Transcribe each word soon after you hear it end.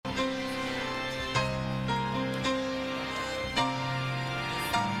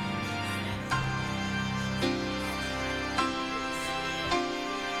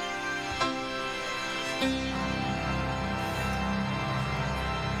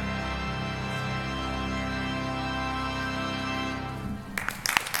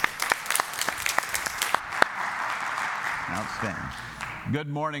stand. Good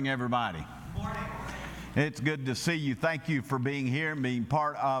morning, everybody. Good morning. It's good to see you. Thank you for being here and being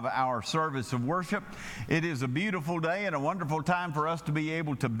part of our service of worship. It is a beautiful day and a wonderful time for us to be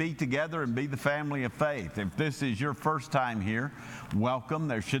able to be together and be the family of faith. If this is your first time here, welcome.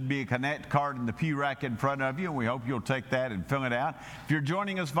 There should be a Connect card in the pew rack in front of you, and we hope you'll take that and fill it out. If you're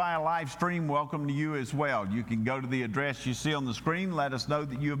joining us via live stream, welcome to you as well. You can go to the address you see on the screen. Let us know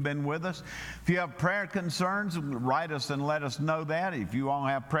that you have been with us. If you have prayer concerns, write us and let us know that. If you all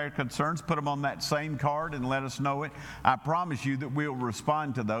have prayer concerns, put them on that same card and let us know it. I promise you that we'll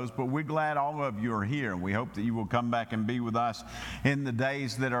respond to those, but we're glad all of you are here, and we hope that you will come back and be with us in the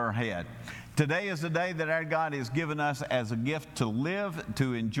days that are ahead. Today is the day that our God has given us as a gift to live,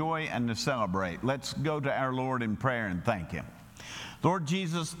 to enjoy, and to celebrate. Let's go to our Lord in prayer and thank Him. Lord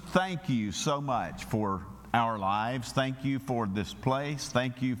Jesus, thank you so much for our lives. Thank you for this place.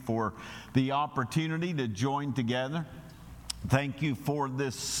 Thank you for the opportunity to join together. Thank you for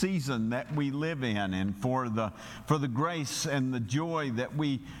this season that we live in, and for the grace and the joy that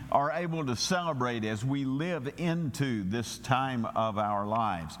we are able to celebrate as we live into this time of our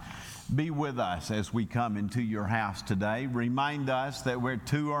lives. Be with us as we come into your house today. Remind us that where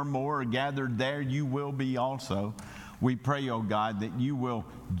two or more are gathered, there you will be also. We pray, oh God, that you will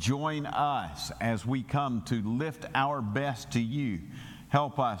join us as we come to lift our best to you.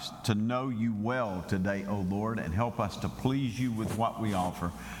 Help us to know you well today, O Lord, and help us to please you with what we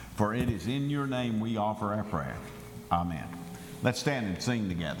offer. For it is in your name we offer our prayer. Amen. Let's stand and sing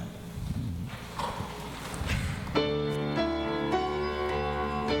together.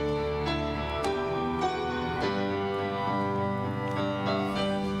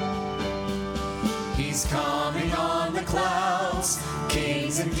 He's coming on the clouds.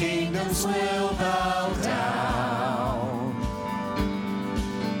 Kings and kingdoms will bow down.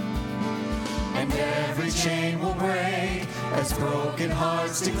 And every chain will break as broken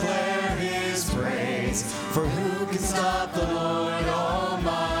hearts declare His praise. For who can stop the Lord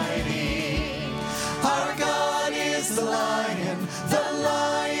Almighty? Our God is the Lion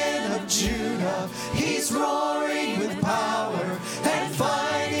of Judah. He's roaring with power and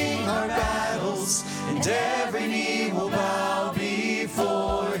fighting our battles, and every knee will bow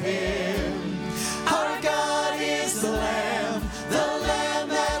before Him. Our God is the Lamb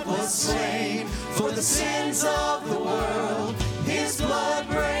that was slain for the sins of the world. His blood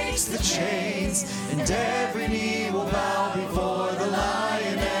breaks the chains, and every knee will bow before the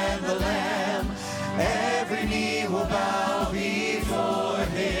Lion and the Lamb. Every knee will bow before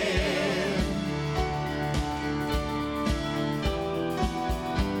Him.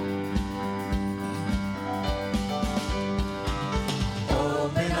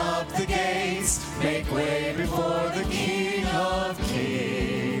 Open up the gates, make way before the King of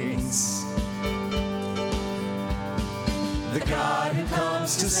Kings. The God who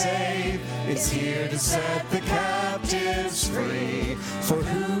comes to save is here to set the captives free. For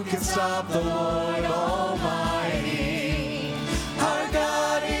who can stop the Lord Almighty? Our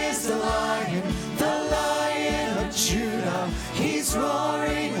God is the Lion of Judah. He's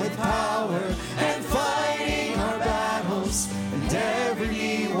roaring with power and fighting our battles, and every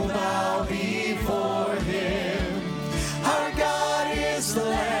knee will bow before Him. Our God is the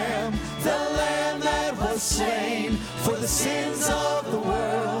Lamb that was slain for the sins of the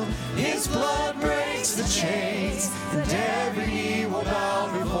world. His blood breaks the chains, and every knee will bow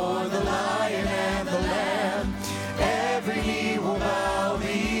before the Lion and the Lamb. Every knee will bow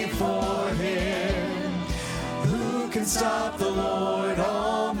before Him. Who can stop the Lord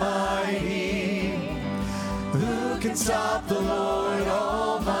Almighty? Who can stop the Lord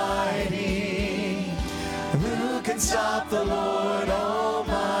Almighty? Who can stop the Lord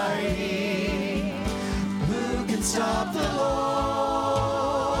Almighty? Who can stop the Lord?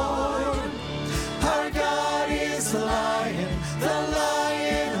 Our God is the Lion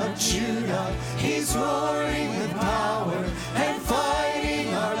of Judah. He's roaring with power and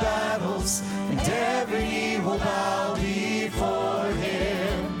fighting our battles, and every knee will bow before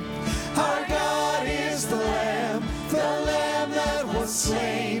Him. Our God is the Lamb that was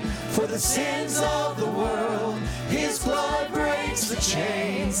slain for the sins of the world. His blood breaks the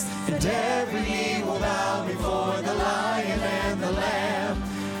chains, and every knee will bow before the Lion and the Lamb.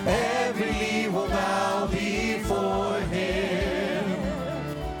 Every knee will bow before Him.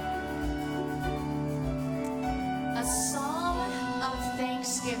 A psalm of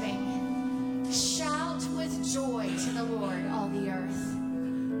thanksgiving. Shout with joy to the Lord, all the earth.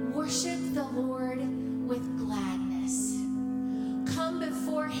 Worship the Lord with gladness. Come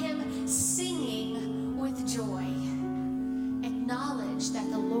before Him singing with joy. Acknowledge that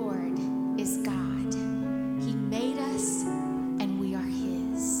the Lord is God. He made us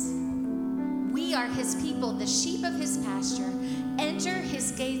his people, the sheep of his pasture. Enter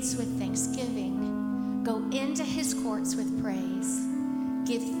his gates with thanksgiving. Go into his courts with praise.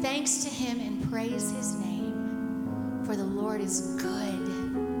 Give thanks to him and praise his name. For the Lord is good.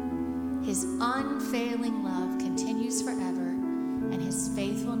 His unfailing love continues forever, and his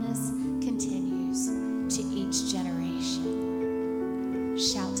faithfulness continues to each generation.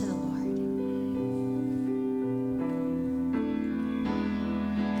 Shout to the Lord.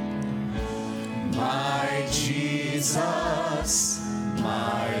 My Jesus,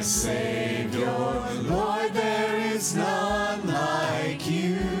 my Savior, Lord, there is none like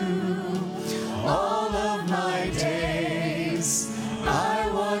you. All of my days, I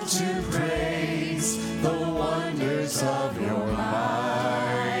want to praise the wonders of your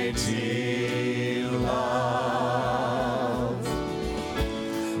mighty love.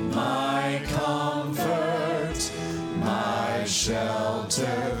 My comfort, my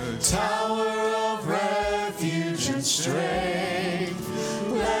shelter, tower of refuge and strength.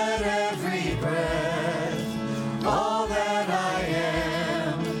 Let every breath, all that I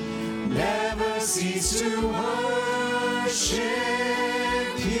am, never cease to worship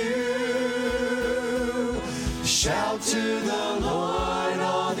you. Shout to the Lord,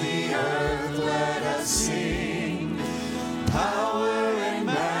 all the earth, let us sing. Power and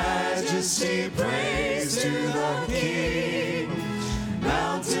majesty, praise to the King.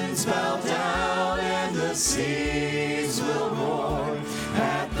 Mountains bow down and the seas will roar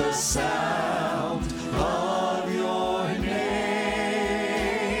at the sound of your name.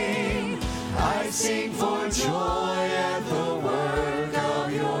 I sing for joy at the work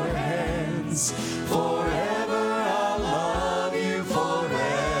of your hands. Forever I'll love you,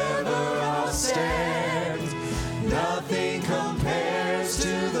 forever I'll stand. Nothing compares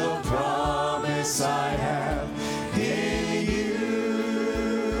to the promise I have in you.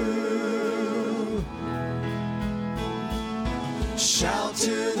 Shout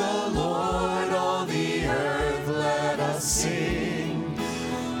to the Lord, all the earth, let us sing.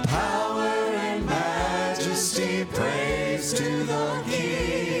 Power and majesty, praise to the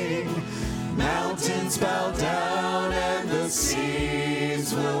King. Mountains bow down and the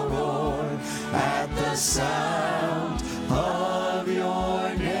seas will roar at the sound of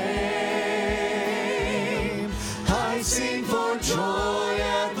your name. I sing for joy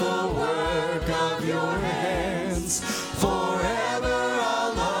at the work of your hands. Forever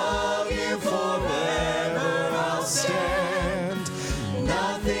I'll love you, forever I'll stand.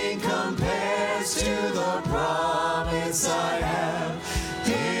 Nothing compares to the promise I have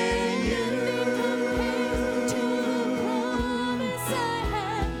in you.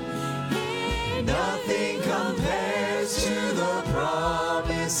 Nothing compares to the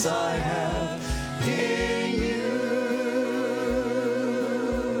promise I have in you.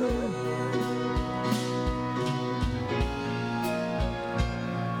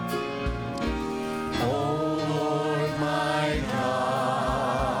 Oh Lord my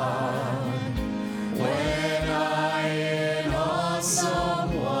God, when I in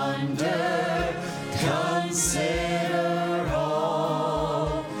awesome wonder consider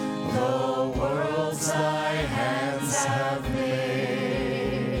all the worlds thy hands have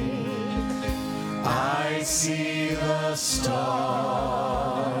made, I see the stars,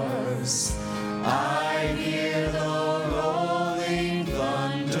 I hear the rolling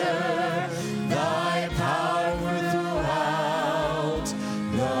thunder, thy power throughout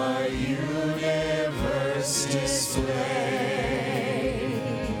the universe display.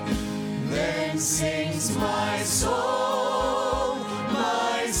 Then sings my soul,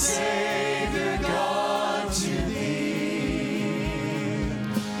 my Savior God, to thee.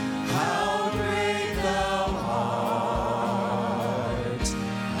 How great thou art,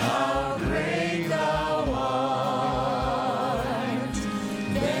 how great thou art.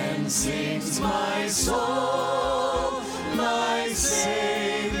 Then sings my soul, my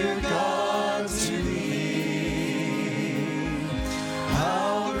Savior God, to thee.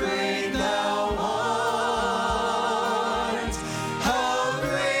 How great thou art, how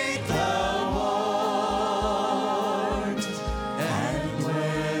great thou art. And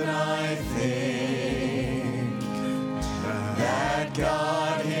when I think that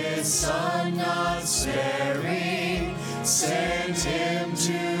God his Son not sparing sent him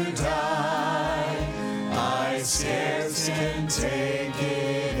to die, I scarce can take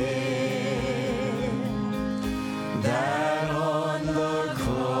it in, that on the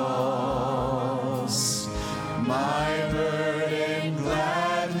cross my burden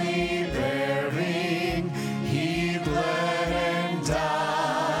gladly bearing, he bled and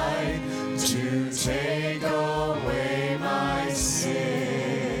died to take away my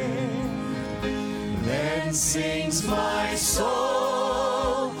sin.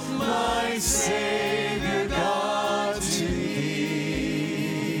 Savior God, to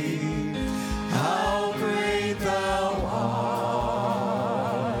thee. How great thou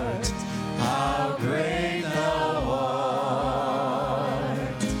art, how great thou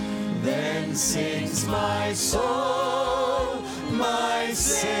art. Then sings my soul, my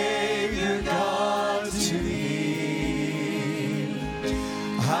Savior God, to thee.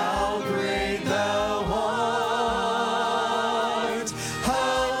 How great thou art,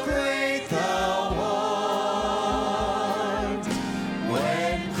 how great thou art.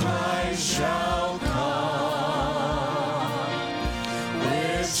 When Christ shall come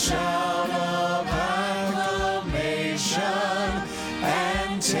with shout of acclamation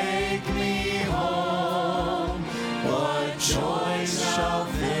and take me home, what joy shall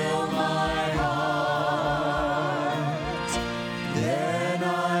fill my heart. Then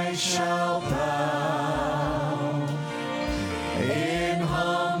I shall bow in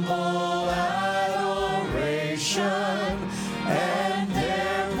humble adoration and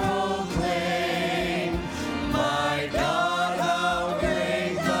there proclaim, my God, how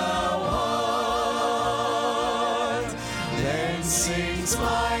great thou art. Then sings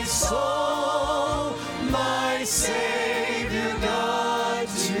my soul, my Savior God,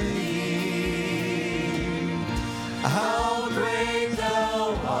 to thee. How great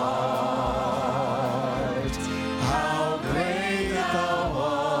thou art, how great thou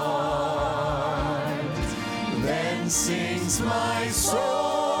art. Then sings my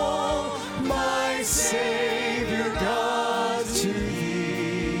soul, my Savior God, to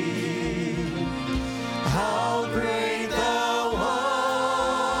thee. How great thou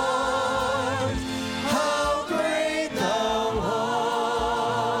art, how great thou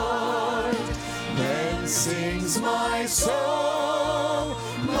art. Then sings my soul,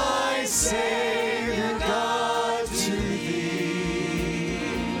 my Savior God, to thee.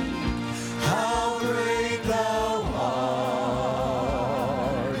 How great thou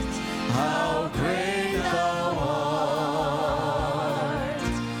art, how great thou art.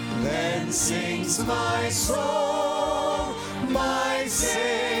 Then sings my soul, my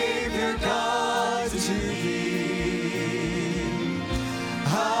Savior God, to thee.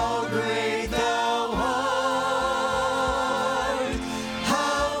 How great thou art,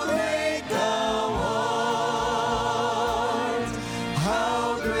 how great thou art,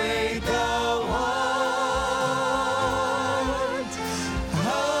 how great thou art,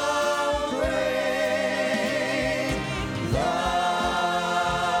 how great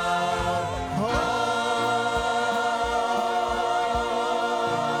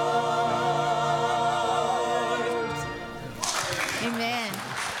Amen.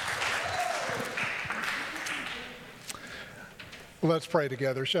 Let's pray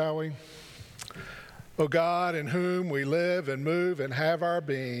together, shall we? O God, in whom we live and move and have our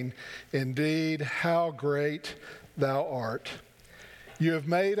being, indeed, how great thou art. You have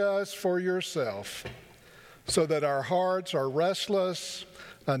made us for yourself, so that our hearts are restless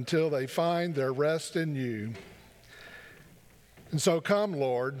until they find their rest in you. And so come,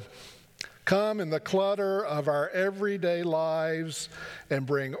 Lord, come in the clutter of our everyday lives and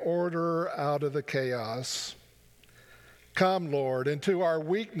bring order out of the chaos. Come, Lord, into our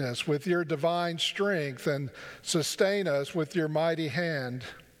weakness with your divine strength and sustain us with your mighty hand.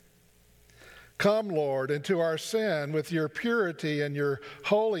 Come, Lord, into our sin with your purity and your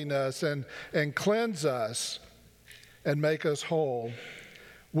holiness and cleanse us and make us whole.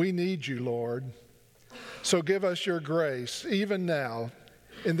 We need you, Lord. So give us your grace, even now,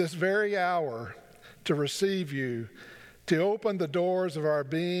 in this very hour, to receive you, to open the doors of our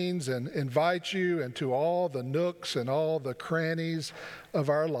beings and invite you into all the nooks and all the crannies of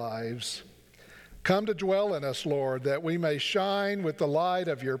our lives. Come to dwell in us, Lord, that we may shine with the light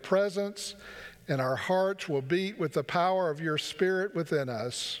of your presence, and our hearts will beat with the power of your Spirit within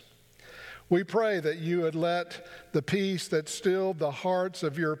us. We pray that you would let the peace that stilled the hearts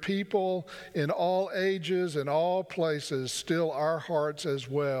of your people in all ages and all places still our hearts as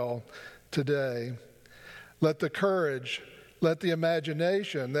well today. Let the courage, let the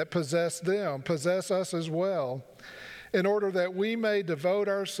imagination that possess them possess us as well, in order that we may devote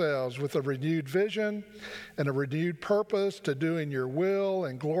ourselves with a renewed vision and a renewed purpose to doing your will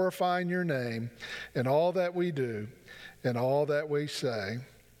and glorifying your name in all that we do and all that we say.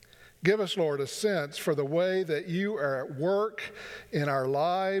 Give us, Lord, a sense for the way that you are at work in our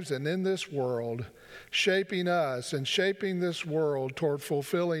lives and in this world, shaping us and shaping this world toward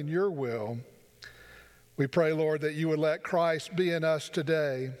fulfilling your will. We pray, Lord, that you would let Christ be in us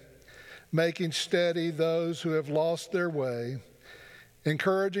today, making steady those who have lost their way,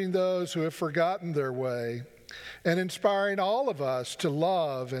 encouraging those who have forgotten their way, and inspiring all of us to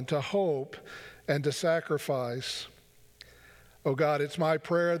love and to hope and to sacrifice. Oh God, it's my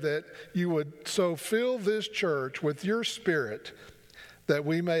prayer that you would so fill this church with your Spirit that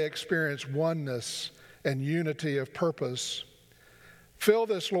we may experience oneness and unity of purpose. Fill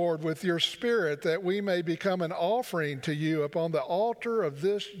this, Lord, with your Spirit that we may become an offering to you upon the altar of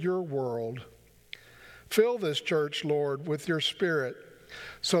this your world. Fill this church, Lord, with your Spirit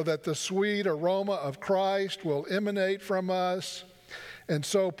so that the sweet aroma of Christ will emanate from us and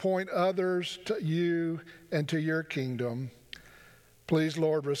so point others to you and to your kingdom. Please,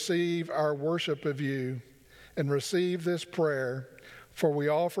 Lord, receive our worship of you and receive this prayer, for we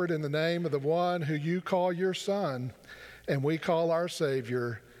offer it in the name of the one who you call your Son and we call our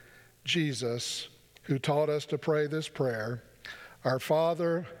Savior, Jesus, who taught us to pray this prayer. Our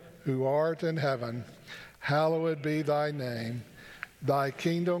Father, who art in heaven, hallowed be thy name. Thy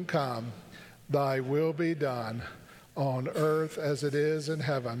kingdom come, thy will be done, on earth as it is in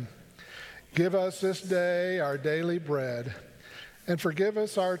heaven. Give us this day our daily bread, and forgive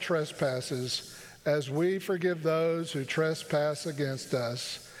us our trespasses, as we forgive those who trespass against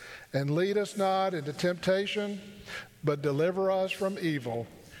us. And lead us not into temptation, but deliver us from evil.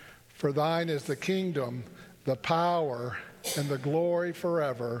 For thine is the kingdom, the power, and the glory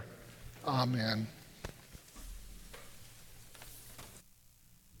forever. Amen.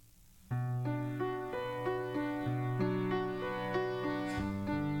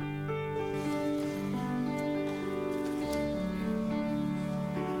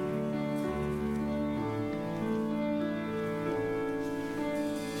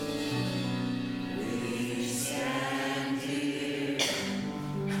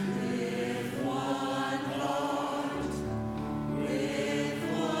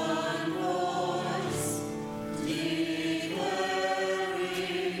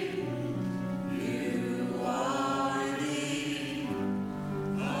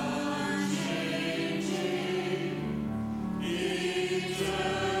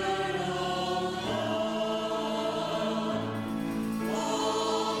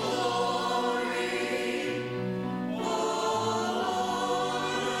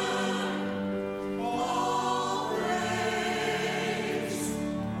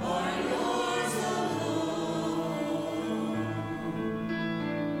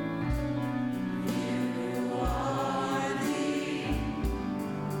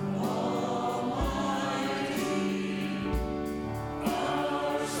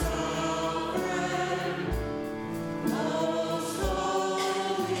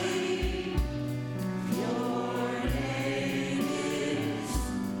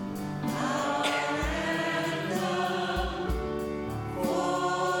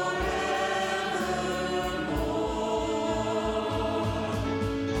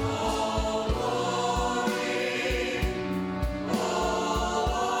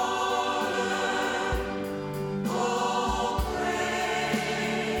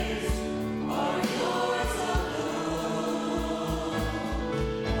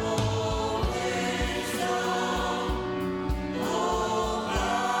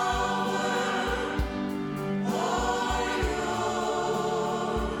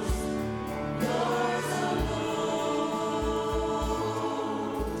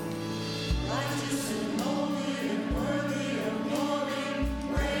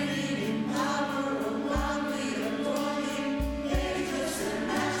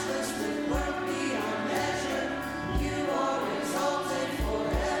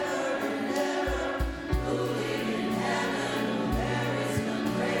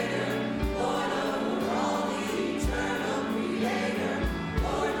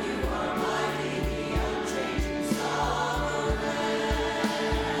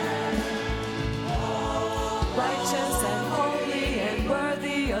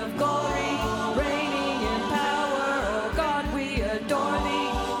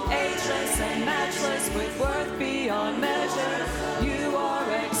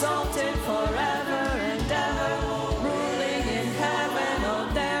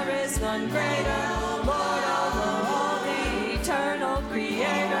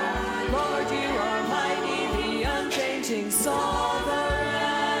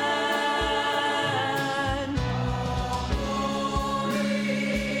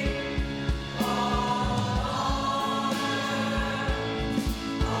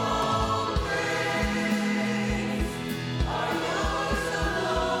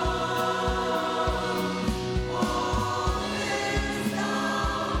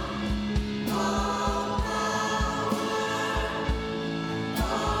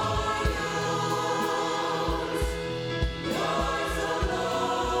 Yours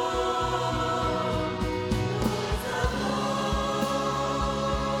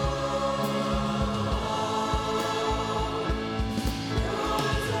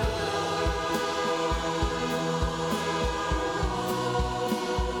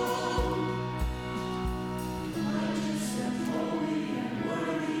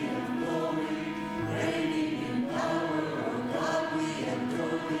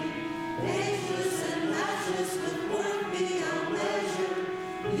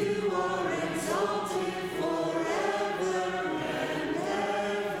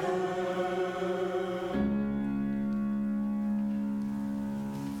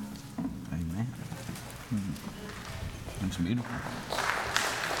beautiful?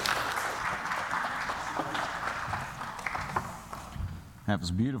 That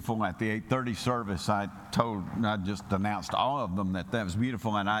was beautiful. At the 8:30 service, I just announced all of them that was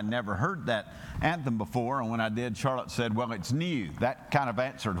beautiful, and I'd never heard that anthem before. And when I did, Charlotte said, well, it's new. That kind of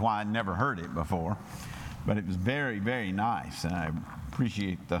answered why I'd never heard it before. But it was very, very nice, and I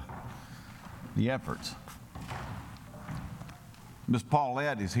appreciate the efforts. Miss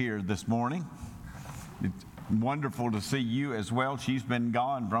Paulette is here this morning. It's wonderful to see you as well. She's been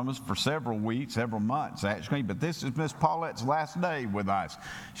gone from us for several weeks, several months actually, but this is Miss Paulette's last day with us.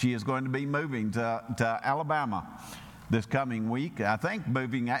 She is going to be moving to Alabama this coming week. I think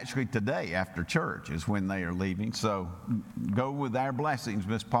moving actually today after church is when they are leaving. So go with our blessings,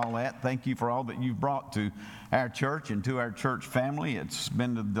 Miss Paulette. Thank you for all that you've brought to our church and to our church family. It's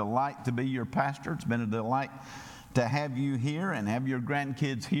been a delight to be your pastor. It's been a delight to have you here and have your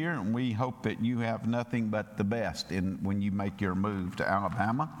grandkids here, and we hope that you have nothing but the best when you make your move to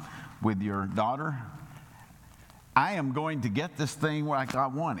Alabama with your daughter. I am going to get this thing like I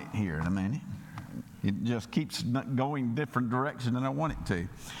want it here in a minute. It just keeps going different direction than I want it to.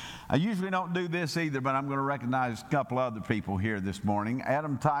 I usually don't do this either, but I'm going to recognize a couple other people here this morning.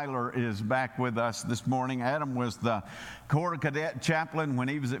 Adam Tyler is back with us this morning. Adam was the Corps Cadet chaplain when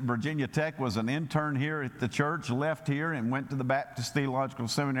he was at Virginia Tech, was an intern here at the church, left here and went to the Baptist Theological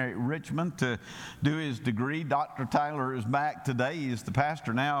Seminary at Richmond to do his degree. Dr. Tyler is back today. He is the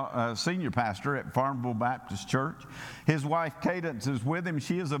pastor now, senior pastor at Farmville Baptist Church. His wife, Cadence, is with him.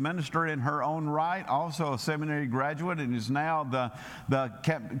 She is a minister in her own right, also a seminary graduate, and is now the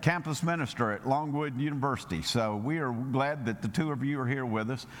campus minister at Longwood University. So we are glad that the two of you are here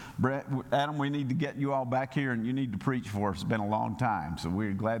with us. Brett, Adam, we need to get you all back here, and you need to preach for us. It's been a long time, so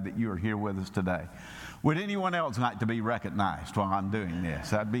we're glad that you are here with us today. Would anyone else like to be recognized while I'm doing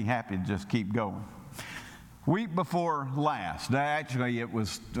this? I'd be happy to just keep going. Week before last, actually it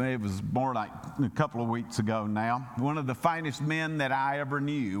was more like a couple of weeks ago now, one of the finest men that I ever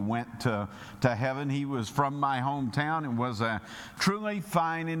knew went to heaven. He was from my hometown and was a truly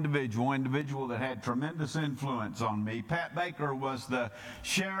fine individual that had tremendous influence on me. Pat Baker was the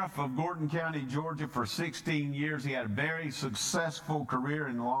sheriff of Gordon County, Georgia for 16 years. He had a very successful career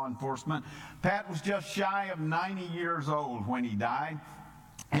in law enforcement. Pat was just shy of 90 years old when he died.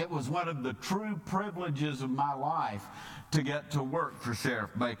 It was one of the true privileges of my life to get to work for Sheriff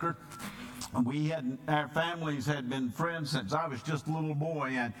Baker. Our families had been friends since I was just a little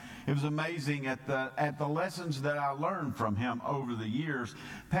boy, and it was amazing at the lessons that I learned from him over the years.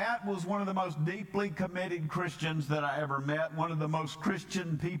 Pat was one of the most deeply committed Christians that I ever met, one of the most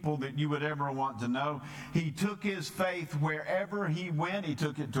Christian people that you would ever want to know. He took his faith wherever he went. He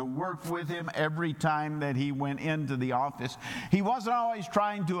took it to work with him every time that he went into the office. He wasn't always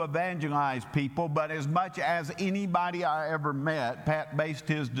trying to evangelize people, but as much as anybody I ever met, Pat based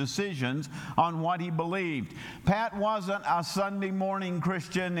his decisions on what he believed. Pat wasn't a Sunday morning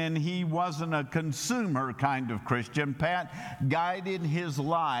Christian, and he wasn't a consumer kind of Christian. Pat guided his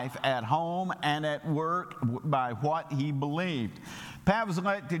life at home and at work by what he believed. Pat was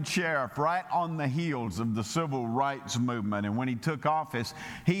elected sheriff right on the heels of the civil rights movement, and when he took office,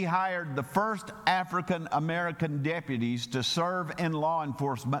 he hired the first African-American deputies to serve in law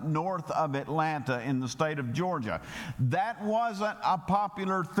enforcement north of Atlanta in the state of Georgia. That wasn't a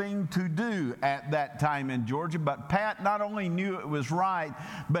popular thing to do at that time in Georgia, but Pat not only knew it was right,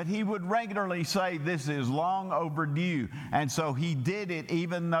 but he would regularly say, this is long overdue, and so he did it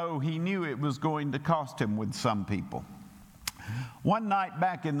even though he knew it was going to cost him with some people. One night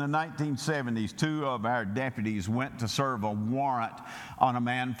back in the 1970s, two of our deputies went to serve a warrant on a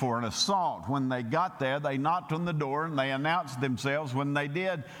man for an assault. When they got there, they knocked on the door and they announced themselves. When they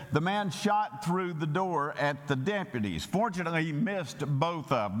did, the man shot through the door at the deputies. Fortunately, he missed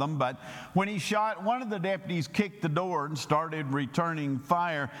both of them, but when he shot, one of the deputies kicked the door and started returning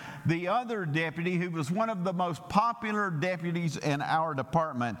fire. The other deputy, who was one of the most popular deputies in our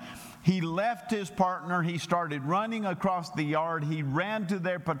department, he left his partner. He started running across the yard. He ran to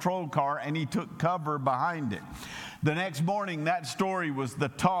their patrol car and he took cover behind it. The next morning, that story was the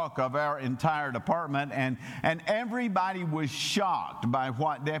talk of our entire department, and everybody was shocked by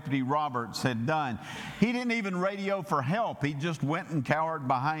what Deputy Roberts had done. He didn't even radio for help. He just went and cowered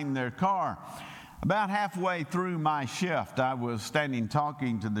behind their car. About halfway through my shift, I was standing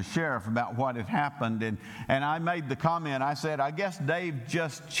talking to the sheriff about what had happened, and I made the comment, I said, I guess Dave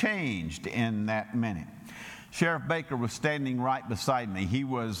just changed in that minute. Sheriff Baker was standing right beside me. He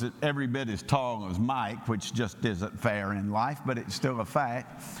was every bit as tall as Mike, which just isn't fair in life, but it's still a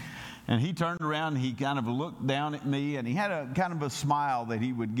fact. And he turned around and he kind of looked down at me, and he had a kind of a smile that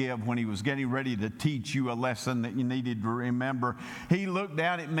he would give when he was getting ready to teach you a lesson that you needed to remember. He looked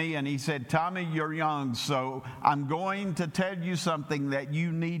down at me and he said, "Tommy, you're young, so I'm going to tell you something that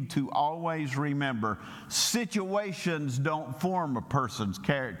you need to always remember. Situations don't form a person's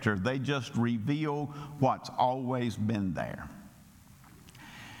character. They just reveal what's always been there."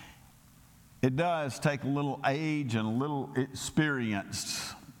 It does take a little age and a little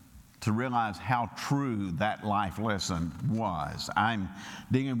experience to realize how true that life lesson was. I'm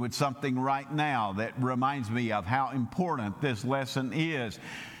dealing with something right now that reminds me of how important this lesson is.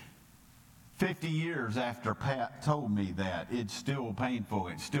 50 years after Pat told me that, it's still painful,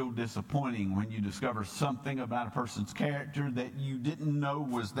 it's still disappointing when you discover something about a person's character that you didn't know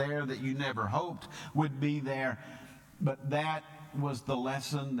was there, that you never hoped would be there. But that was the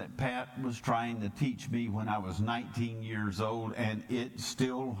lesson that Pat was trying to teach me when I was 19 years old, and it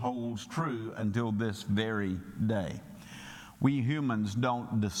still holds true until this very day. We humans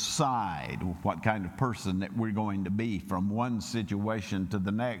don't decide what kind of person that we're going to be from one situation to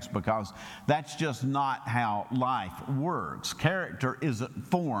the next, because that's just not how life works. Character isn't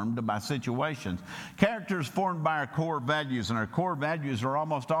formed by situations. Character is formed by our core values, and our core values are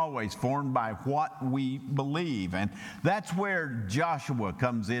almost always formed by what we believe. And that's where Joshua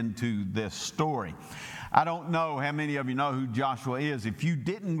comes into this story. I don't know how many of you know who Joshua is. If you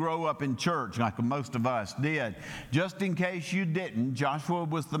didn't grow up in church like most of us did, just in case you didn't, Joshua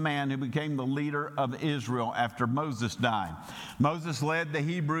was the man who became the leader of Israel after Moses died. Moses led the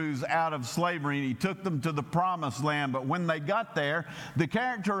Hebrews out of slavery, and he took them to the promised land. But when they got there, the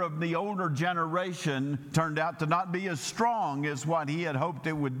character of the older generation turned out to not be as strong as what he had hoped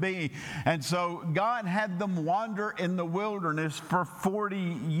it would be. And so God had them wander in the wilderness for 40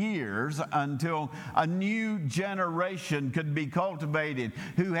 years until a new generation could be cultivated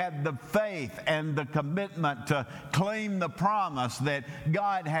who had the faith and the commitment to claim the promise that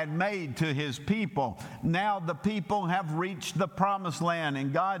God had made to his people. Now the people have reached the promised land,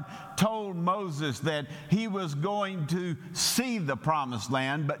 and God told Moses that he was going to see the promised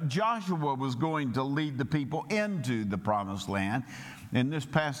land, but Joshua was going to lead the people into the promised land. In this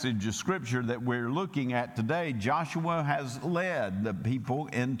passage of Scripture that we're looking at today, Joshua has led the people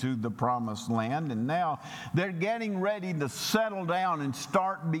into the promised land, and now they're getting ready to settle down and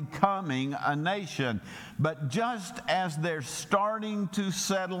start becoming a nation. But just as they're starting to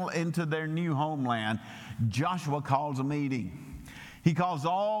settle into their new homeland, Joshua calls a meeting. He calls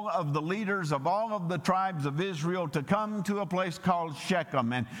all of the leaders of all of the tribes of Israel to come to a place called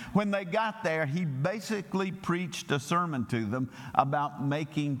Shechem. And when they got there, he basically preached a sermon to them about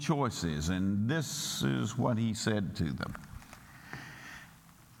making choices. And this is what he said to them.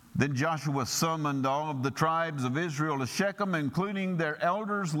 Then Joshua summoned all of the tribes of Israel to Shechem, including their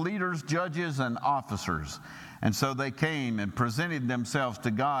elders, leaders, judges, and officers. And so they came and presented themselves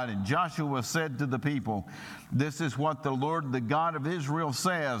to God. And Joshua said to the people, "This is what the Lord, the God of Israel,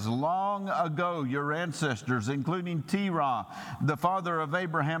 says. Long ago your ancestors, including Terah, the father of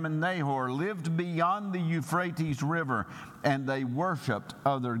Abraham and Nahor, lived beyond the Euphrates River, and they worshiped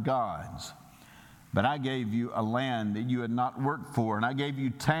other gods. But I gave you a land that you had not worked for, and I gave you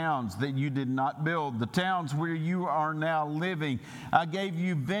towns that you did not build, the towns where you are now living. I gave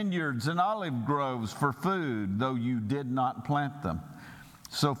you vineyards and olive groves for food, though you did not plant them.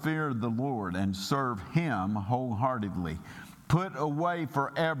 So fear the Lord and serve him wholeheartedly. Put away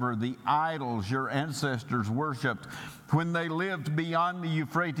forever the idols your ancestors worshipped when they lived beyond the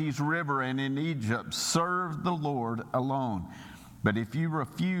Euphrates River and in Egypt. Serve the Lord alone. But if you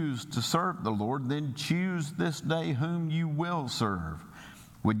refuse to serve the Lord, then choose this day whom you will serve.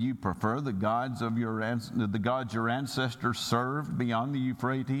 Would you prefer the gods your ancestors served beyond the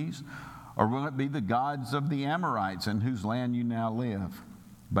Euphrates? Or will it be the gods of the Amorites in whose land you now live?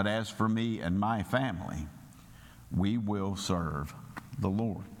 But as for me and my family, we will serve the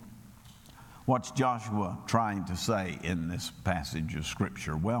Lord." What's Joshua trying to say in this passage of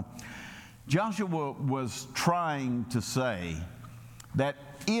Scripture? Well, Joshua was trying to say that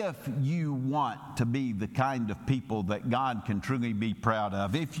if you want to be the kind of people that God can truly be proud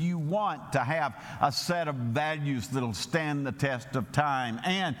of, if you want to have a set of values that'll stand the test of time,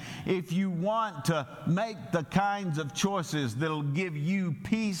 and if you want to make the kinds of choices that'll give you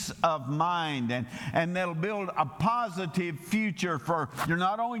peace of mind and that'll build a positive future for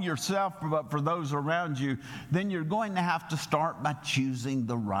not only yourself but for those around you, then you're going to have to start by choosing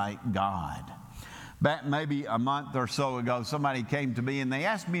the right God. Back maybe a month or so ago, somebody came to me and they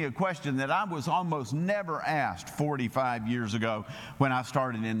asked me a question that I was almost never asked 45 years ago when I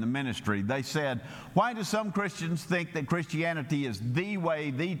started in the ministry. They said, why do some Christians think that Christianity is the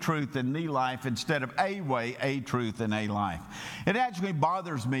way, the truth, and the life instead of a way, a truth, and a life? It actually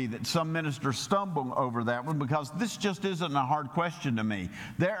bothers me that some ministers stumble over that one because this just isn't a hard question to me.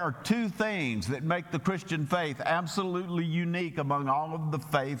 There are two things that make the Christian faith absolutely unique among all of the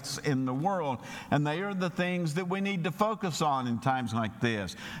faiths in the world, and they are the things that we need to focus on in times like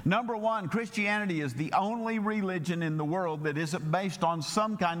this. Number one, Christianity is the only religion in the world that isn't based on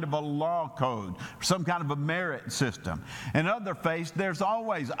some kind of a law code, some kind of a merit system. In other faiths, there's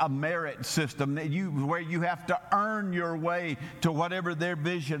always a merit system that where you have to earn your way to whatever their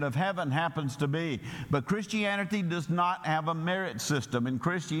vision of heaven happens to be. But Christianity does not have a merit system. In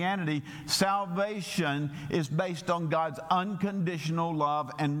Christianity, salvation is based on God's unconditional love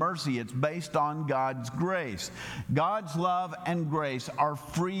and mercy. It's based on God's grace. God's love and grace are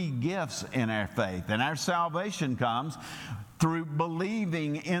free gifts in our faith, and our salvation comes through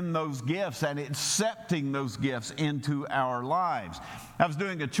believing in those gifts and accepting those gifts into our lives. I was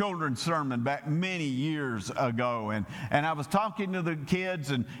doing a children's sermon back many years ago, and I was talking to the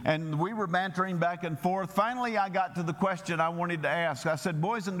kids, and we were bantering back and forth. Finally, I got to the question I wanted to ask. I said,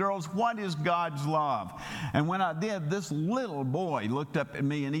 boys and girls, what is God's love? And when I did, this little boy looked up at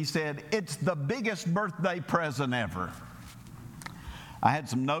me and he said, it's the biggest birthday present ever. I had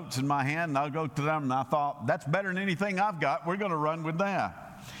some notes in my hand, and I'll go to them, and I thought, that's better than anything I've got. We're going to run with that.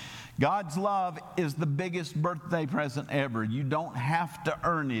 God's love is the biggest birthday present ever. You don't have to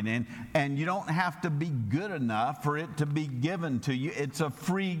earn it, and you don't have to be good enough for it to be given to you. It's a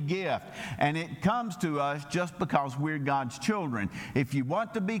free gift, and it comes to us just because we're God's children. If you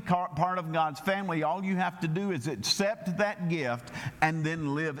want to be part of God's family, all you have to do is accept that gift and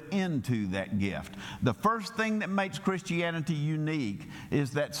then live into that gift. The first thing that makes Christianity unique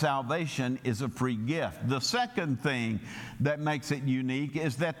is that salvation is a free gift. The second thing that makes it unique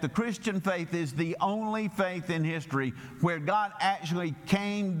is that the Christian faith is the only faith in history where God actually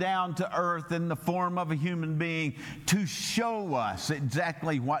came down to earth in the form of a human being to show us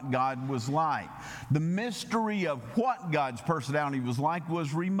exactly what God was like. The mystery of what God's personality was like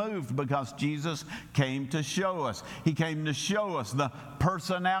was removed because Jesus came to show us. He came to show us the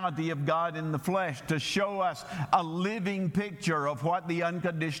personality of God in the flesh, to show us a living picture of what the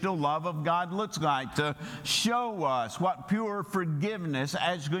unconditional love of God looks like, to show us what pure forgiveness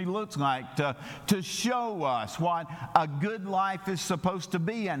actually looks like, to show us what a good life is supposed to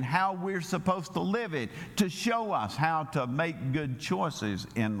be and how we're supposed to live it, to show us how to make good choices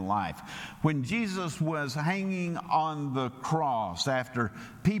in life. When Jesus was hanging on the cross, after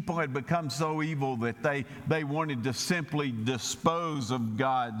people had become so evil that they wanted to simply dispose of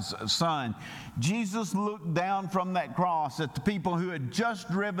God's Son, Jesus looked down from that cross at the people who had just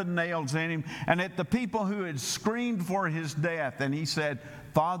driven nails in him and at the people who had screamed for his death, and he said,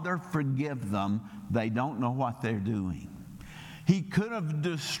 Father, forgive them. They don't know what they're doing. He could have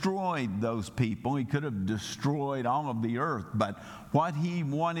destroyed those people. He could have destroyed all of the earth. But what he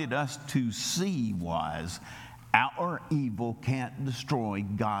wanted us to see was our evil can't destroy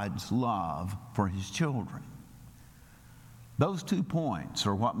God's love for his children. Those 2 points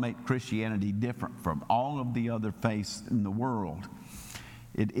are what make Christianity different from all of the other faiths in the world.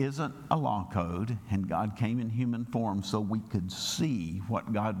 It isn't a law code, and God came in human form so we could see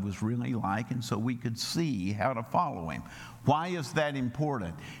what God was really like and so we could see how to follow him. Why is that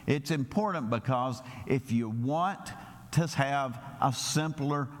important? It's important because if you want to have a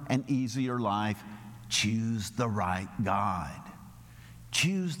simpler and easier life, choose the right God.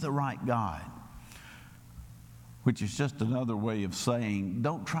 Choose the right God. Which is just another way of saying,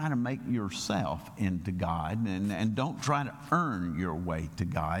 don't try to make yourself into God, and don't try to earn your way to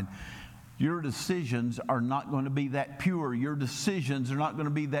God. Your decisions are not going to be that pure. Your decisions are not going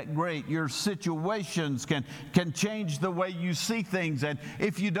to be that great. Your situations can change the way you see things. And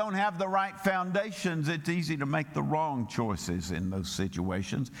if you don't have the right foundations, it's easy to make the wrong choices in those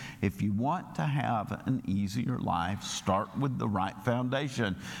situations. If you want to have an easier life, start with the right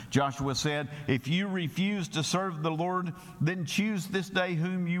foundation. Joshua said, if you refuse to serve the Lord, then choose this day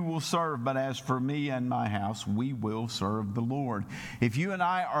whom you will serve. But as for me and my house, we will serve the Lord. If you and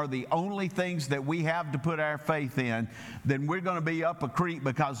I are the only things that we have to put our faith in, then we're going to be up a creek,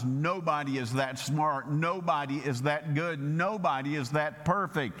 because nobody is that smart. Nobody is that good. Nobody is that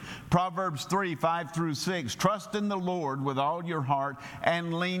perfect. Proverbs 3:5-6, trust in the Lord with all your heart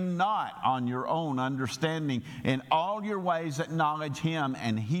and lean not on your own understanding. In all your ways acknowledge Him,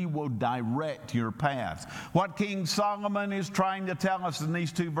 and He will direct your paths. What King Solomon is trying to tell us in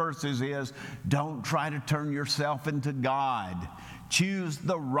these 2 verses is, don't try to turn yourself into God. Choose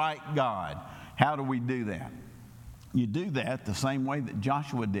the right God. How do we do that? You do that the same way that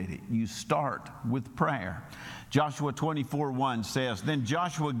Joshua did it. You start with prayer. Joshua 24:1 says, then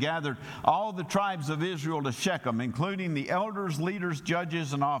Joshua gathered all the tribes of Israel to Shechem, including the elders, leaders,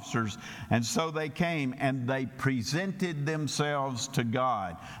 judges, and officers. And so they came and they presented themselves to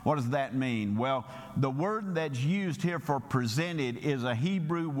God. What does that mean? Well, the word that's used here for presented is a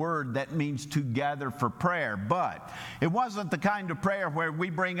Hebrew word that means to gather for prayer. But it wasn't the kind of prayer where we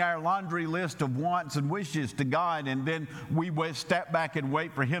bring our laundry list of wants and wishes to God and then we step back and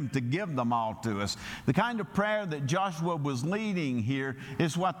wait for Him to give them all to us. The kind of prayer that Joshua was leading here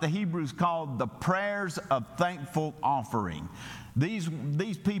is what the Hebrews called the prayers of thankful offering. These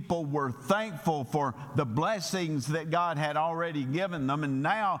people were thankful for the blessings that God had already given them, and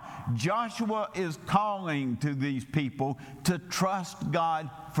now Joshua is calling to these people to trust God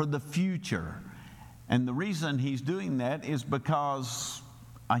for the future. And the reason he's doing that is because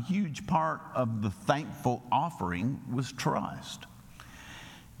a huge part of the thankful offering was trust.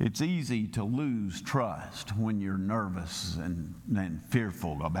 It's easy to lose trust when you're nervous and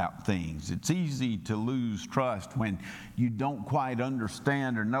fearful about things. It's easy to lose trust when you don't quite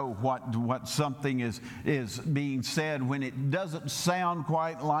understand or know what something is being said, when it doesn't sound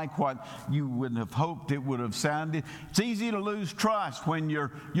quite like what you would have hoped it would have sounded. It's easy to lose trust when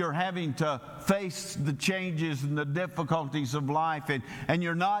you're having to face the changes and the difficulties of life, and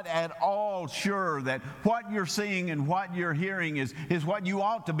you're not at all sure that what you're seeing and what you're hearing is what you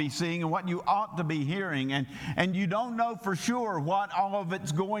ought to be seeing and what you ought to be hearing, and you don't know for sure what all of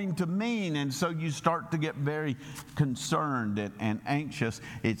it's going to mean, and so you start to get very concerned and anxious.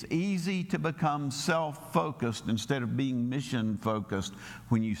 It's easy to become self-focused instead of being mission-focused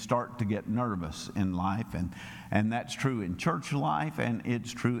when you start to get nervous in life, and that's true in church life, and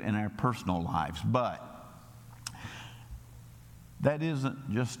it's true in our personal lives. But that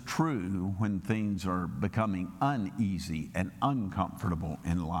isn't just true when things are becoming uneasy and uncomfortable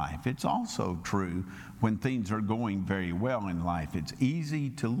in life. It's also true when things are going very well in life. It's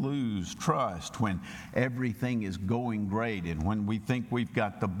easy to lose trust when everything is going great and when we think we've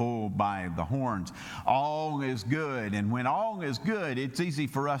got the bull by the horns. All is good. And when all is good, it's easy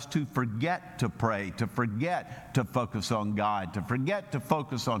for us to forget to pray, to forget to focus on God, to forget to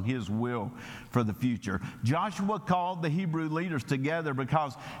focus on His will for the future. Joshua called the Hebrew leaders together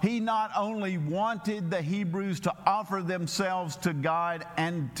because he not only wanted the Hebrews to offer themselves to God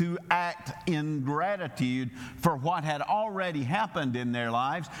and to act in gratitude for what had already happened in their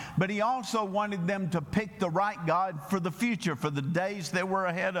lives, but he also wanted them to pick the right God for the future, for the days that were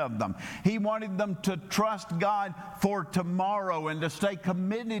ahead of them. He wanted them to trust God for tomorrow and to stay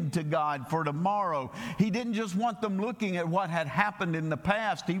committed to God for tomorrow. He didn't just want them looking at what had happened in the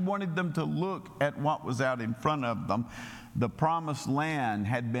past. He wanted them to look at what was out in front of them. The promised land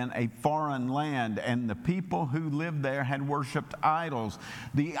had been a foreign land, and the people who lived there had worshiped idols.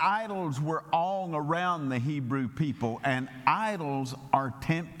 The idols were all around the Hebrew people, and idols are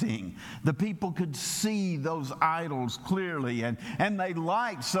tempting. The people could see those idols clearly, and they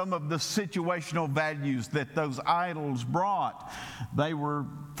liked some of the situational values that those idols brought. They were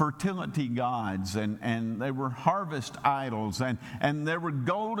fertility gods, and they were harvest idols, and there were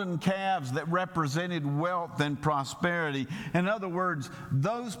golden calves that represented wealth and prosperity. In other words,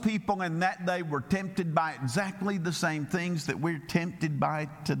 those people in that day were tempted by exactly the same things that we're tempted by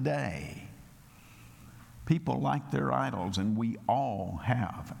today. People like their idols, and we all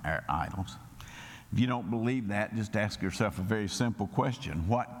have our idols. If you don't believe that, just ask yourself a very simple question.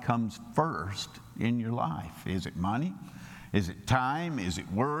 What comes first in your life? Is it money? Is it time? Is it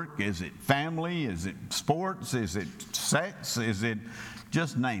work? Is it family? Is it sports? Is it sex? Is it,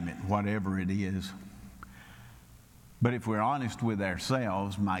 just name it, whatever it is. But if we're honest with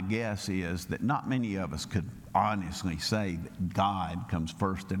ourselves, my guess is that not many of us could honestly say that God comes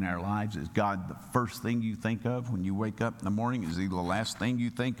first in our lives. Is God the first thing you think of when you wake up in the morning? Is He the last thing you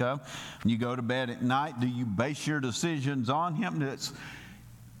think of when you go to bed at night? Do you base your decisions on Him?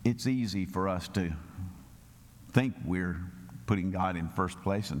 It's easy for us to think we're putting God in first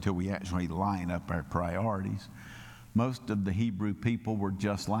place until we actually line up our priorities. Most of the Hebrew people were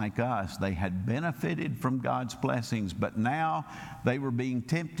just like us. They had benefited from God's blessings, but now they were being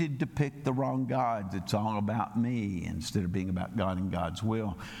tempted to pick the wrong gods. It's all about me instead of being about God and God's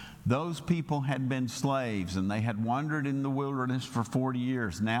will. Those people had been slaves, and they had wandered in the wilderness for 40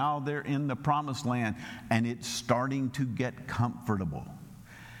 years. Now they're in the promised land, and it's starting to get comfortable.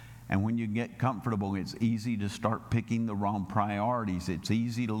 And when you get comfortable, it's easy to start picking the wrong priorities. It's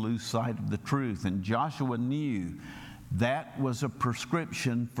easy to lose sight of the truth. And Joshua knew that was a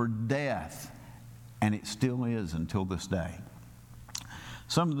prescription for death, and it still is until this day.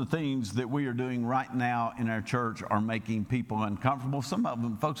 Some of the things that we are doing right now in our church are making people uncomfortable. Some of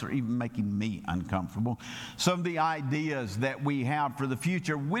them, folks, are even making me uncomfortable. Some of the ideas that we have for the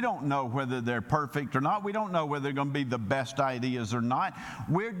future, we don't know whether they're perfect or not. We don't know whether they're going to be the best ideas or not.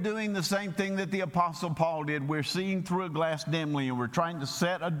 We're doing the same thing that the Apostle Paul did. We're seeing through a glass dimly, and we're trying to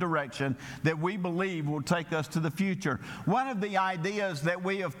set a direction that we believe will take us to the future. One of the ideas that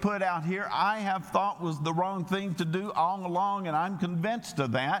we have put out here, I have thought was the wrong thing to do all along, and I'm convinced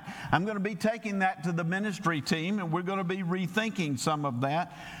of that. I'm going to be taking that to the ministry team, and we're going to be rethinking some of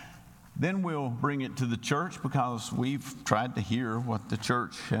that. Then we'll bring it to the church because we've tried to hear what the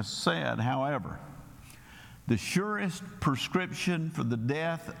church has said. However, the surest prescription for the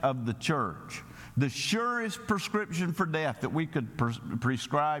death of the church, the surest prescription for death that we could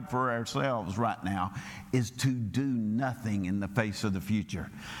prescribe for ourselves right now is to do nothing in the face of the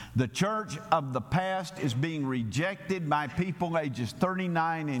future. The church of the past is being rejected by people ages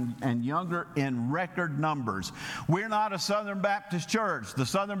 39 and younger in record numbers. We're not a Southern Baptist church. The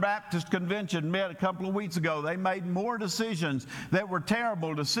Southern Baptist Convention met a couple of weeks ago. They made more decisions that were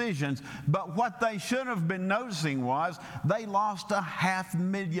terrible decisions, but what they should have been noticing was they lost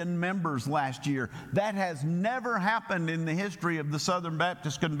 500,000 members last year. That has never happened in the history of the Southern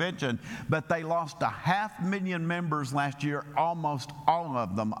Baptist Convention, but they lost 500,000 members last year, almost all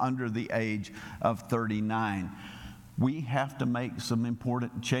of them under the age of 39. We have to make some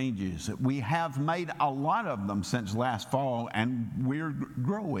important changes. We have made a lot of them since last fall, and we're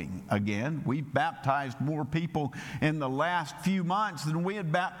growing again. We've baptized more people in the last few months than we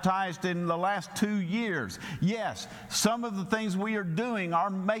had baptized in the last 2 years. Yes, some of the things we are doing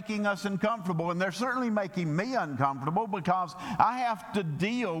are making us uncomfortable, and they're certainly making me uncomfortable because I have to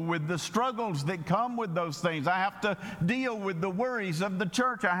deal with the struggles that come with those things. I have to deal with the worries of the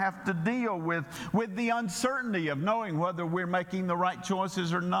church. I have to deal with the uncertainty of knowing whether we're making the right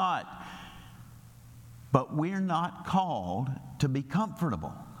choices or not. But we're not called to be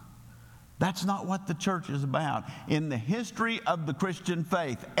comfortable. That's not what the church is about. In the history of the Christian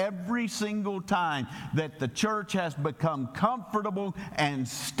faith, every single time that the church has become comfortable and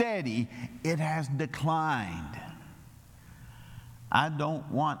steady, it has declined. I don't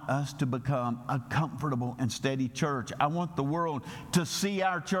want us to become a comfortable and steady church. I want the world to see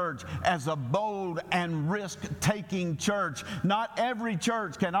our church as a bold and risk-taking church. Not every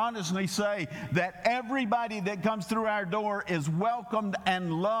church can honestly say that everybody that comes through our door is welcomed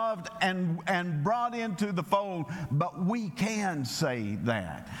and loved and brought into the fold, but we can say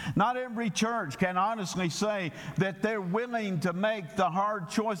that. Not every church can honestly say that they're willing to make the hard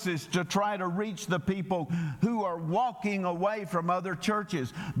choices to try to reach the people who are walking away from other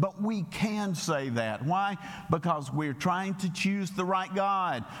churches, but we can say that. Why? Because we're trying to choose the right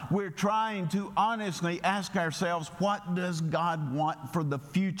God. We're trying to honestly ask ourselves, what does God want for the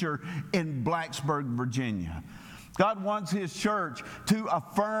future in Blacksburg, Virginia? God wants His church to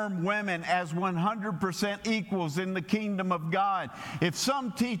affirm women as 100% equals in the kingdom of God. If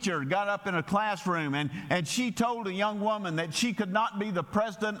some teacher got up in a classroom and she told a young woman that she could not be the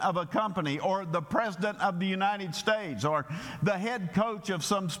president of a company or the president of the United States or the head coach of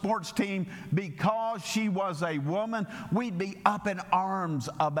some sports team because she was a woman, we'd be up in arms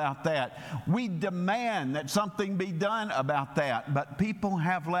about that. We demand that something be done about that. But people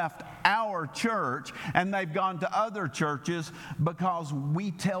have left our church and they've gone to other churches because we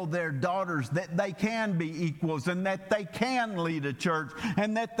tell their daughters that they can be equals and that they can lead a church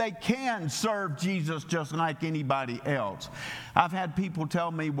and that they can serve Jesus just like anybody else. I've had people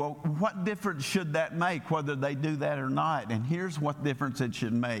tell me, well, what difference should that make whether they do that or not? And here's what difference it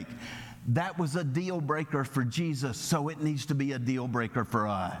should make. That was a deal breaker for Jesus, so it needs to be a deal breaker for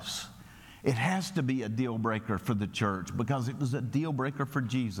us. It has to be a deal breaker for the church because it was a deal breaker for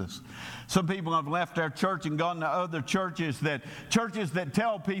Jesus. Some people have left our church and gone to other churches that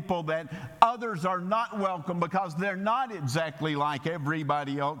tell people that others are not welcome because they're not exactly like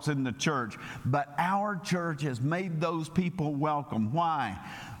everybody else in the church. But our church has made those people welcome. Why?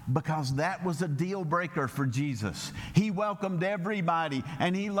 because that was a deal breaker for Jesus. He welcomed everybody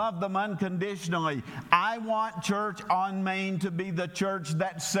and he loved them unconditionally. I want Church on Main to be the church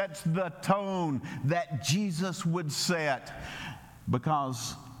that sets the tone that Jesus would set,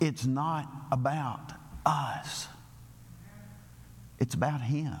 because it's not about us. It's about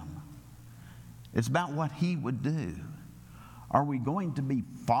him. It's about what he would do. Are we going to be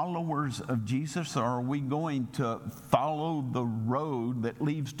followers of Jesus, or are we going to follow the road that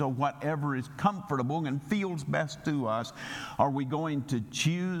leads to whatever is comfortable and feels best to us? Are we going to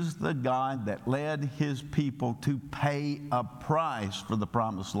choose the God that led his people to pay a price for the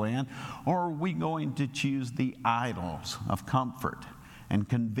promised land, or are we going to choose the idols of comfort and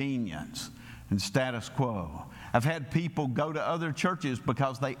convenience and status quo? I've had people go to other churches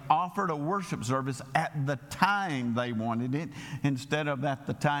because they offered a worship service at the time they wanted it instead of at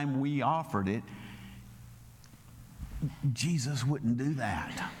the time we offered it. Jesus wouldn't do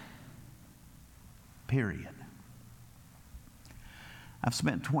that. Period. I've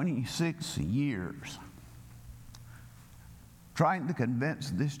spent 26 years trying to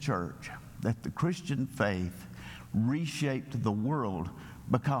convince this church that the Christian faith reshaped the world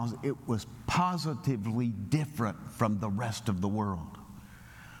because it was positively different from the rest of the world.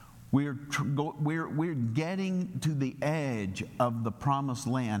 We're getting to the edge of the promised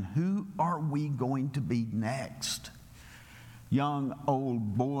land. Who are we going to be next? Young,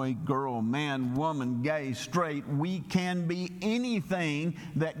 old, boy, girl, man, woman, gay, straight. We can be anything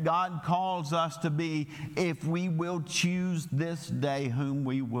that God calls us to be if we will choose this day whom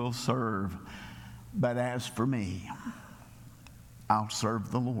we will serve. But as for me, I'll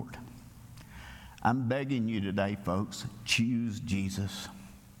serve the Lord. I'm begging you today, folks, choose Jesus.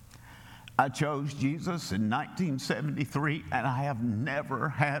 I chose Jesus in 1973, and I have never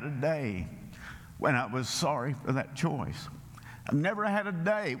had a day when I was sorry for that choice. I've never had a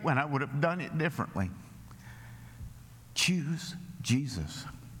day when I would have done it differently. Choose Jesus.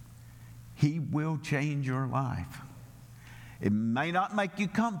 He will change your life. It may not make you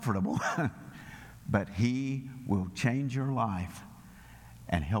comfortable, but he will change your life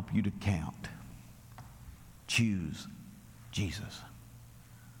and help you to count. Choose Jesus.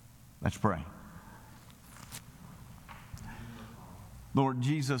 Let's pray. Lord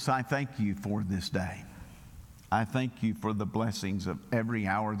Jesus, I thank you for this day. I thank you for the blessings of every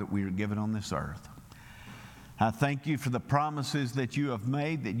hour that we are given on this earth. I thank you for the promises that you have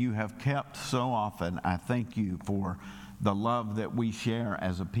made, that you have kept so often. I thank you for the love that we share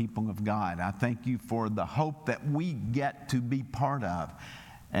as a people of God. I thank you for the hope that we get to be part of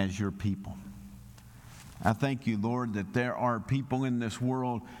as your people. I thank you, Lord, that there are people in this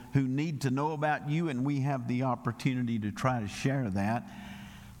world who need to know about you, and we have the opportunity to try to share that.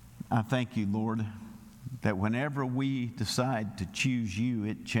 I thank you, Lord, that whenever we decide to choose you,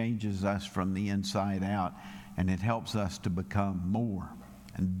 it changes us from the inside out, and it helps us to become more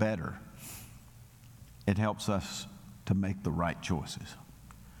and better. It helps us to make the right choices.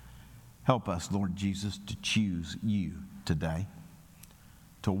 Help us, Lord Jesus, to choose you today,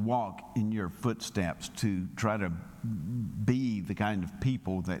 to walk in your footsteps, to try to be the kind of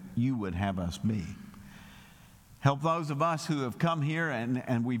people that you would have us be. Help those of us who have come here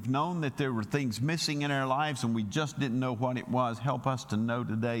and we've known that there were things missing in our lives and we just didn't know what it was. Help us to know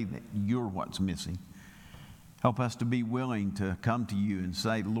today that you're what's missing. Help us to be willing to come to you and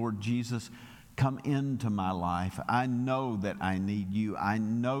say, Lord Jesus, come into my life. I know that I need you. I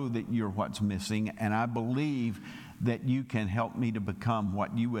know that you're what's missing, and I believe that you can help me to become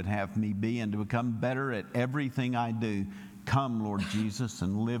what you would have me be and to become better at everything I do. Come, Lord Jesus,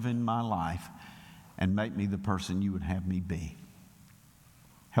 and live in my life and make me the person you would have me be.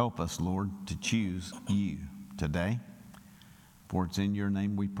 Help us, Lord, to choose you today, for it's in your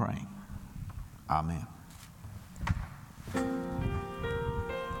name we pray. Amen.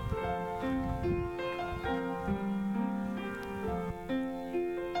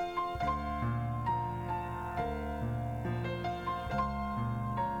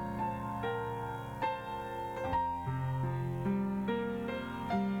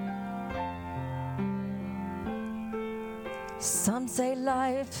 Some say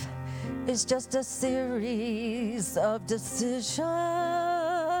life is just a series of decisions.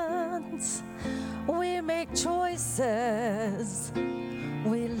 We make choices,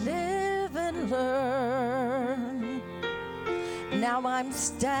 we live and learn. Now I'm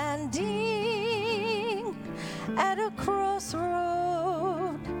standing at a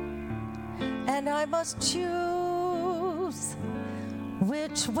crossroad, and I must choose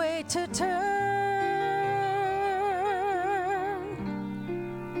which way to turn.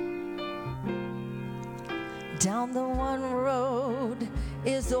 Down the one road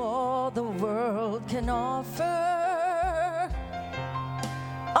is all the world can offer.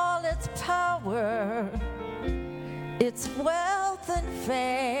 All its power, its wealth and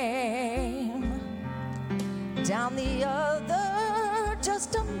fame. Down the other,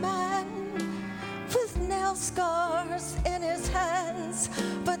 just a man with nail scars in his hands.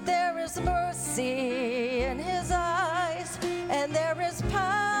 But there is mercy in his eyes, and there is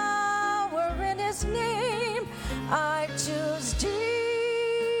power in his name. I choose Jesus.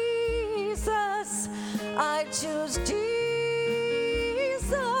 I choose Jesus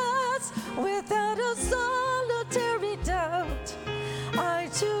without a solitary doubt. I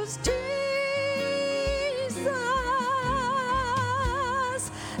choose Jesus,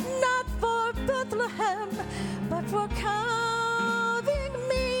 not for Bethlehem, but for carving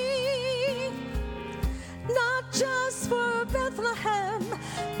me. Not just for Bethlehem,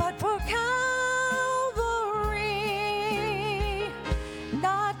 but for Calvary.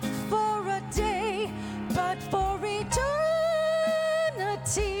 Not for a day, but for eternity.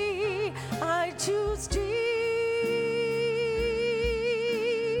 I choose Jesus.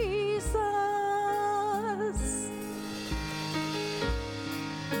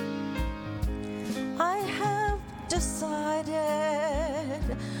 I have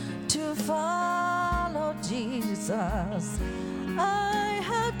decided to follow Jesus. I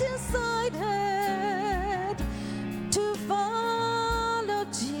have decided to follow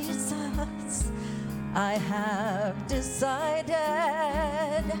Jesus. I have decided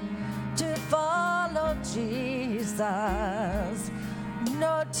to follow Jesus.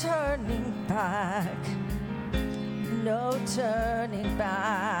 No turning back. No turning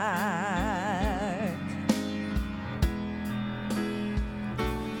back.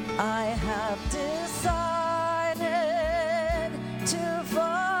 I have decided to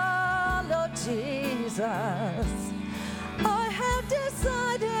follow Jesus. I have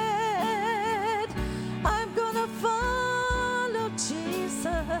decided I'm gonna follow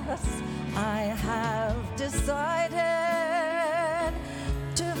Jesus. I have decided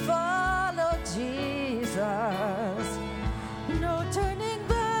to follow Jesus. No turning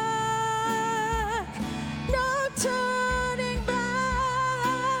back, no turning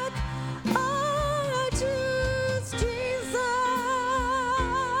back. I choose Jesus,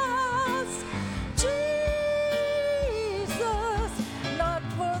 Jesus, not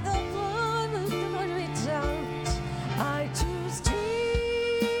for the one who's going to doubt. I choose Jesus,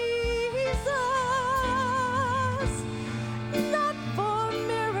 not for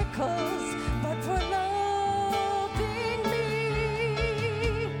miracles, but for loving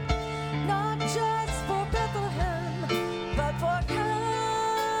me. Not just for Bethlehem, but for Calvary.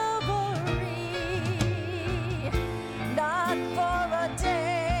 Not for a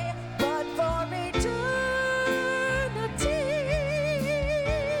day, but for eternity.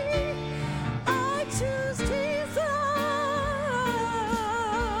 I choose Jesus.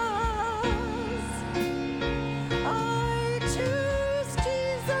 I choose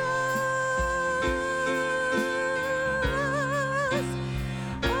Jesus.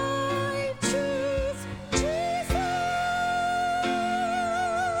 I choose Jesus.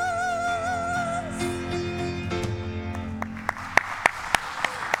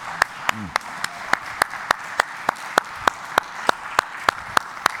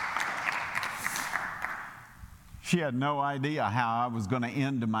 She had no idea how I was going to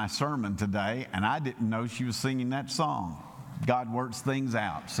end my sermon today, and I didn't know she was singing that song. God works things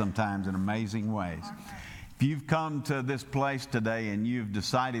out sometimes in amazing ways. If you've come to this place today and you've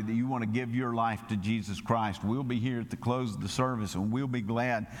decided that you want to give your life to Jesus Christ, we'll be here at the close of the service, and we'll be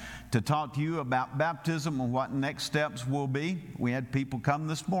glad to talk to you about baptism and what next steps will be. We had people come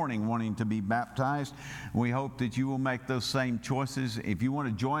this morning wanting to be baptized. We hope that you will make those same choices. If you want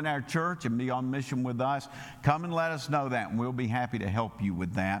to join our church and be on mission with us, come and let us know that, and we'll be happy to help you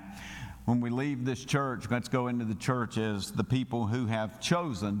with that. When we leave this church, let's go into the church as the people who have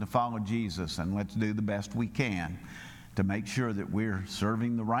chosen to follow Jesus, and let's do the best we can to make sure that we're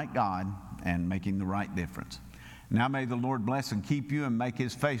serving the right God and making the right difference. Now may the Lord bless and keep you and make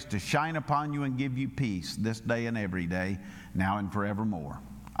his face to shine upon you and give you peace this day and every day, now and forevermore.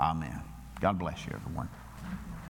 Amen. God bless you, everyone.